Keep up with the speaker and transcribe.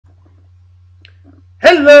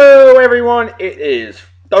Hello, everyone. It is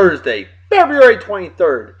Thursday, February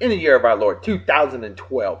 23rd, in the year of our Lord,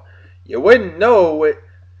 2012. You wouldn't know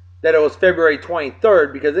that it was February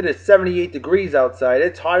 23rd because it is 78 degrees outside.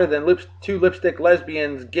 It's hotter than two lipstick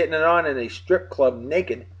lesbians getting it on in a strip club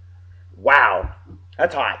naked. Wow.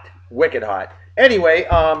 That's hot. Wicked hot. Anyway,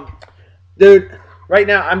 dude, right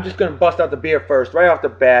now I'm just going to bust out the beer first, right off the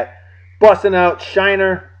bat. Busting out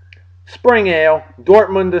Shiner Spring Ale,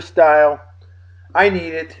 Dortmunder style. I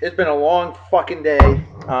need it. It's been a long fucking day.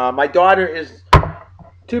 My daughter is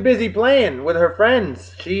too busy playing with her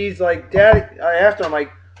friends. She's like, Daddy, I asked her, I'm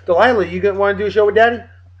like, Delilah, you want to do a show with Daddy?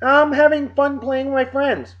 I'm having fun playing with my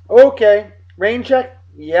friends. Okay. Rain check?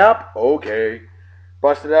 Yep. Okay.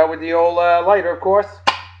 Busted out with the old lighter, of course.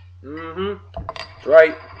 That's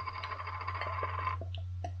right.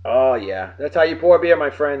 Oh, yeah. That's how you pour beer, my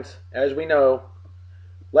friends. As we know.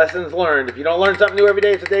 Lessons learned. If you don't learn something new every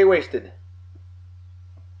day, it's a day wasted.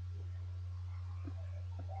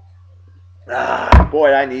 Ah,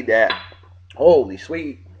 boy, I need that. Holy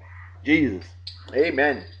sweet Jesus.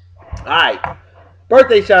 Amen. Alright.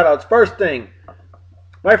 Birthday shout-outs. First thing.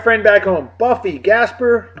 My friend back home, Buffie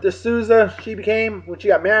Gasper D'Souza, she became when she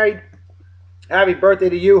got married. Happy birthday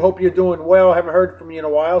to you. Hope you're doing well. Haven't heard from you in a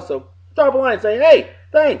while, so drop a line saying, hey,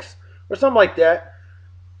 thanks. Or something like that.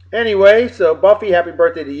 Anyway, so Buffy, happy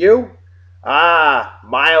birthday to you. Ah,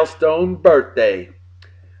 milestone birthday.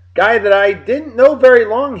 Guy that I didn't know very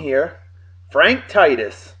long here. Frank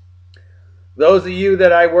Titus. Those of you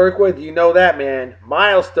that I work with, you know that man.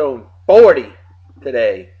 Milestone 40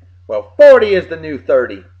 today. Well, 40 is the new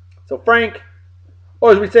 30. So Frank,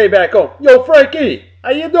 or as we say back home, yo Frankie, how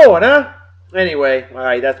you doing, huh? Anyway,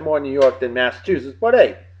 alright, that's more New York than Massachusetts, but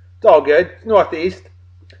hey, it's all good. It's Northeast.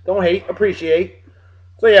 Don't hate, appreciate.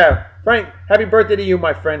 So yeah, Frank, happy birthday to you,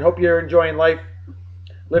 my friend. Hope you're enjoying life.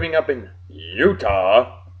 Living up in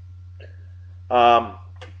Utah.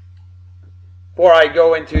 Before I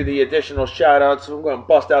go into the additional shout-outs, I'm going to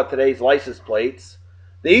bust out today's license plates.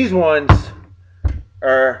 These ones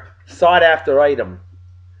are sought-after item.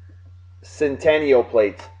 Centennial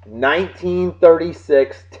plates.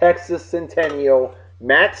 1936 Texas Centennial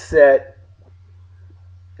matte set.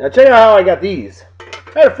 Now, check out how I got these.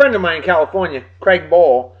 I had a friend of mine in California, Craig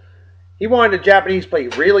Ball. He wanted a Japanese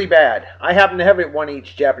plate really bad. I happen to have one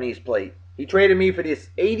each Japanese plate. He traded me for this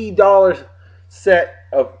 $80 set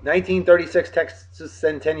of 1936 Texas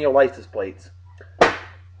Centennial license plates.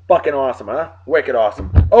 Fucking awesome, huh? Wicked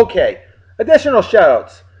awesome. Okay, additional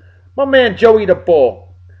shoutouts. My man Joey the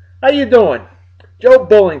Bull. How you doing? Joe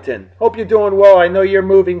Bullington. Hope you're doing well. I know you're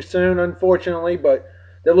moving soon, unfortunately, but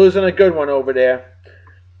they're losing a good one over there.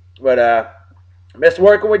 But, miss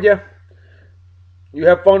working with you. You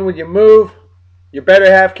have fun with your move. Your better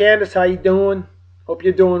half, Candace. How you doing? Hope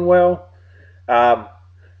you're doing well.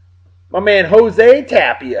 My man Jose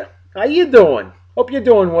Tapia. How you doing? Hope you're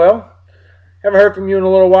doing well. Haven't heard from you in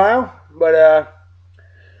a little while, but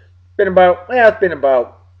it's been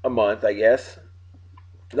about a month, I guess.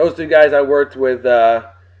 Those two guys I worked with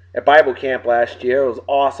at Bible camp last year. It was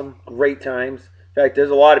awesome. Great times. In fact, there's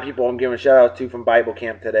a lot of people I'm giving a shout out to from Bible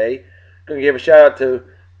camp today. Gonna give a shout out to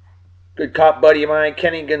good cop buddy of mine,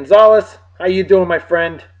 Kenny Gonzalez. How you doing, my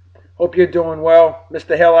friend? Hope you're doing well. Missed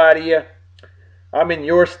the hell out of you. I'm in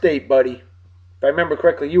your state, buddy. If I remember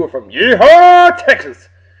correctly, you were from Yeehaw, Texas.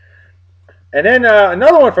 And then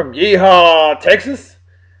another one from Yeehaw, Texas.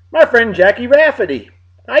 My friend Jackie Rafferty.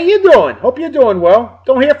 How you doing? Hope you're doing well.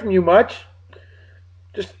 Don't hear from you much.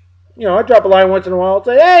 Just, I drop a line once in a while and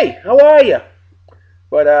say, hey, how are you?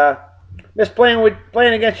 But miss playing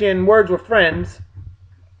against you in Words with Friends.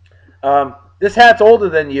 This hat's older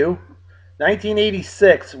than you.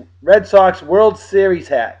 1986 Red Sox World Series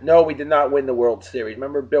hat. No, we did not win the World Series.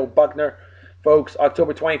 Remember Bill Buckner, folks?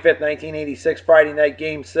 October 25th, 1986, Friday night,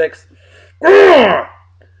 Game 6.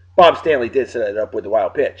 Bob Stanley did set it up with the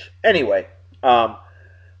wild pitch. Anyway,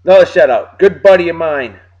 another shout out. Good buddy of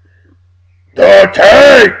mine, The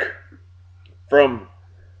Tank from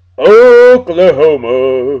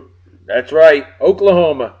Oklahoma. That's right,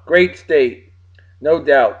 Oklahoma. Great state, no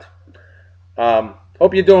doubt.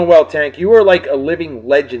 Hope you're doing well, Tank. You are like a living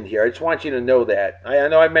legend here. I just want you to know that. I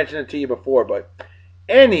know I mentioned it to you before, but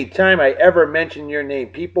anytime I ever mention your name,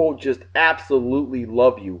 people just absolutely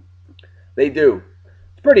love you. They do.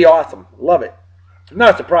 It's pretty awesome. Love it. I'm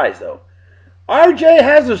not surprised, though. RJ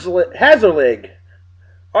Hazerlig.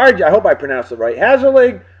 RJ, I hope I pronounced it right.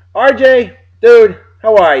 Hazerlig. RJ, dude,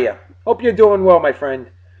 how are you? Hope you're doing well, my friend.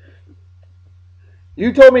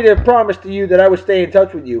 You told me to promise to you that I would stay in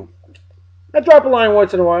touch with you. I drop a line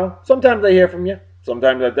once in a while. Sometimes I hear from you.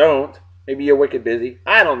 Sometimes I don't. Maybe you're wicked busy.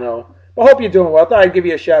 I don't know. But hope you're doing well. Thought I'd give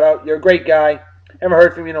you a shout out. You're a great guy. Haven't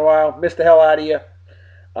heard from you in a while. Missed the hell out of you.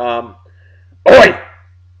 Oi!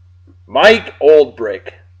 Mike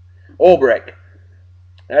Oldbrick.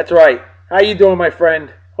 That's right. How you doing, my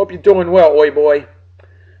friend? Hope you're doing well, oi boy.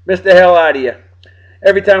 Missed the hell out of you.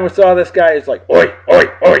 Every time we saw this guy, it's like, oi, oi,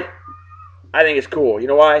 oi. I think it's cool. You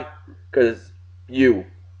know why? Because you.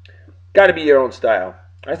 Got to be your own style.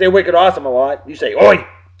 I say wicked awesome a lot. You say, oi.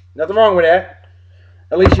 Nothing wrong with that.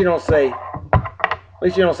 At least you don't say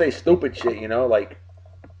stupid shit, you know, like,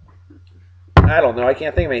 I don't know. I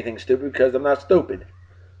can't think of anything stupid because I'm not stupid.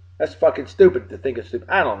 That's fucking stupid to think of stupid.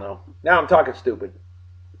 I don't know. Now I'm talking stupid.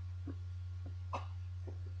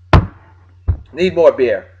 Need more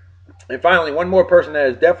beer. And finally, one more person that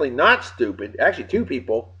is definitely not stupid. Actually, two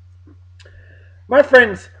people. My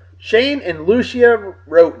friends Shane and Lucia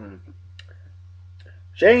Roten.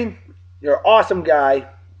 Shane, you're an awesome guy.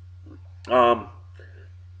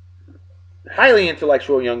 Highly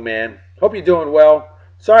intellectual young man. Hope you're doing well.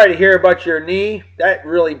 Sorry to hear about your knee. That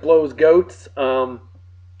really blows goats.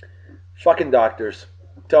 Fucking doctors.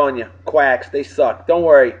 I'm telling you, quacks. They suck. Don't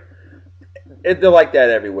worry. They're like that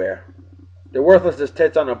everywhere. They're worthless as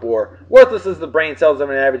tits on a boar. Worthless as the brain cells of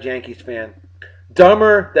an average Yankees fan.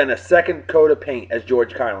 Dumber than a second coat of paint, as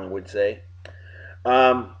George Carlin would say.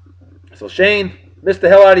 So Shane, missed the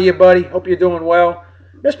hell out of you, buddy. Hope you're doing well.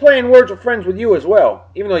 Miss playing Words with Friends with you as well.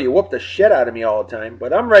 Even though you whoop the shit out of me all the time.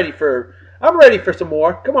 But I'm ready for some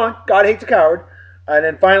more. Come on. God hates a coward. And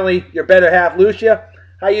then finally, your better half, Lucia.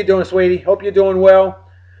 How you doing, sweetie? Hope you're doing well.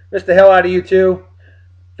 Missed the hell out of you, too.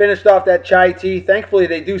 Finished off that chai tea. Thankfully,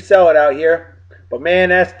 they do sell it out here. But, man,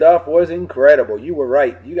 that stuff was incredible. You were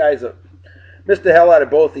right. You guys missed the hell out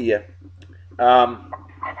of both of you.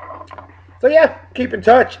 So, yeah, keep in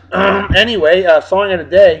touch. Anyway, song of the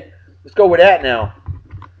day. Let's go with that now.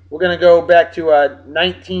 We're going to go back to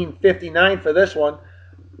 1959 for this one. A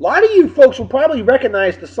lot of you folks will probably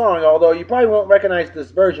recognize the song, although you probably won't recognize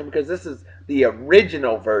this version because this is the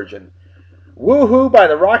original version. Woohoo by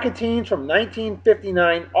the Rocketeens from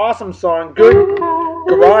 1959. Awesome song. Good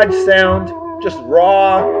garage sound. Just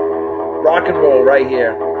raw rock and roll right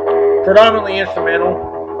here. Predominantly instrumental.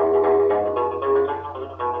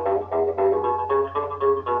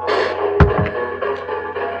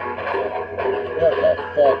 What the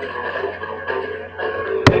fuck?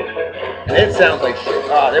 And it sounds like shit.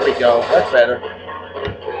 Ah, there we go. That's better.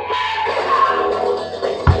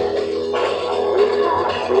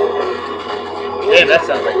 Damn, that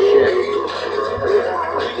sounds like shit.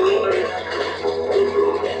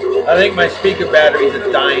 I think my speaker batteries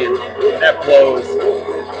are dying. That blows.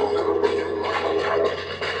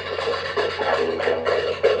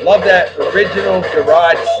 Love that original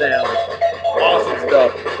garage sound. Awesome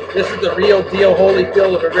stuff. This is the real deal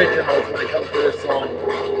Holyfield of originals when it comes to this song.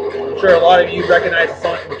 I'm sure a lot of you recognize the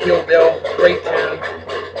song from Kill Bill. Great tune.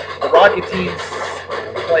 The Rocketeens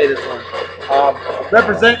play this one.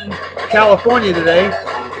 Representing California today,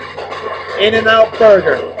 In-N-Out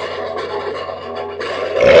Burger.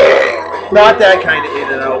 Not that kind of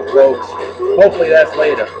In-N-Out, folks. Hopefully that's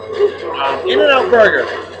later. In-N-Out Burger,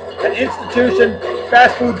 an institution,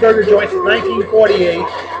 fast food burger joint since 1948.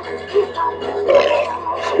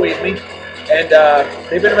 Squeeze me. And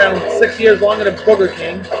they've been around 6 years longer than Burger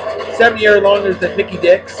King, 7 years longer than Mickey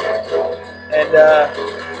Dick's, and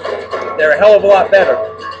they're a hell of a lot better.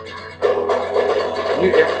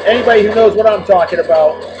 If anybody who knows what I'm talking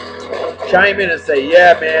about, chime in and say,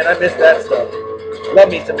 yeah, man, I miss that stuff. Love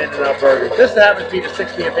me some In-N-Out burgers. This happens to be the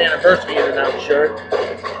 60th anniversary In-N-Out shirt.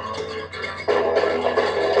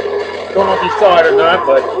 Don't know if you saw it or not,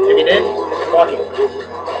 but if you did, fuck it.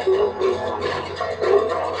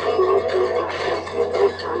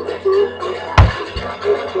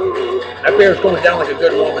 That beer's going down like a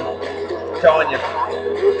good woman. I'm telling you.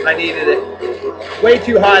 I needed it. Way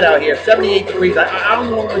too hot out here. 78 degrees. I don't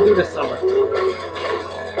know what I'm going to do this summer.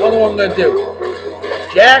 I don't know what I'm going to do.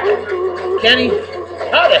 Jack, Kenny,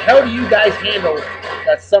 how the hell do you guys handle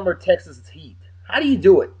that summer Texas heat? How do you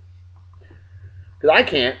do it? Because I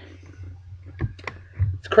can't.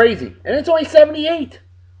 It's crazy. And it's only 78.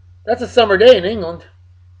 That's a summer day in England.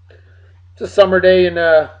 It's a summer day in,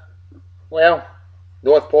 well,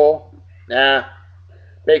 North Pole. Nah.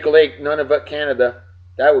 Baker Lake, Nunavut, Canada.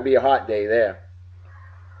 That would be a hot day there.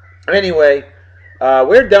 Anyway,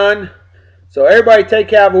 we're done. So everybody take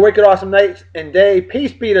care. Have a wicked awesome night and day.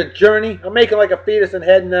 Peace be to Journey. I'm making like a fetus and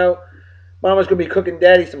heading out. Mama's going to be cooking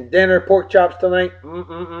Daddy some dinner. Pork chops tonight.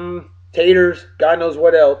 Taters. God knows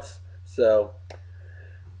what else. So,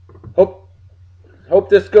 hope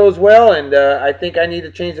this goes well. And I think I need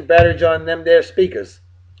to change the batteries on them there speakers.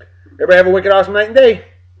 Everybody have a wicked awesome night and day.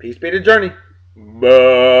 Peace be the journey.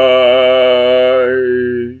 Bye.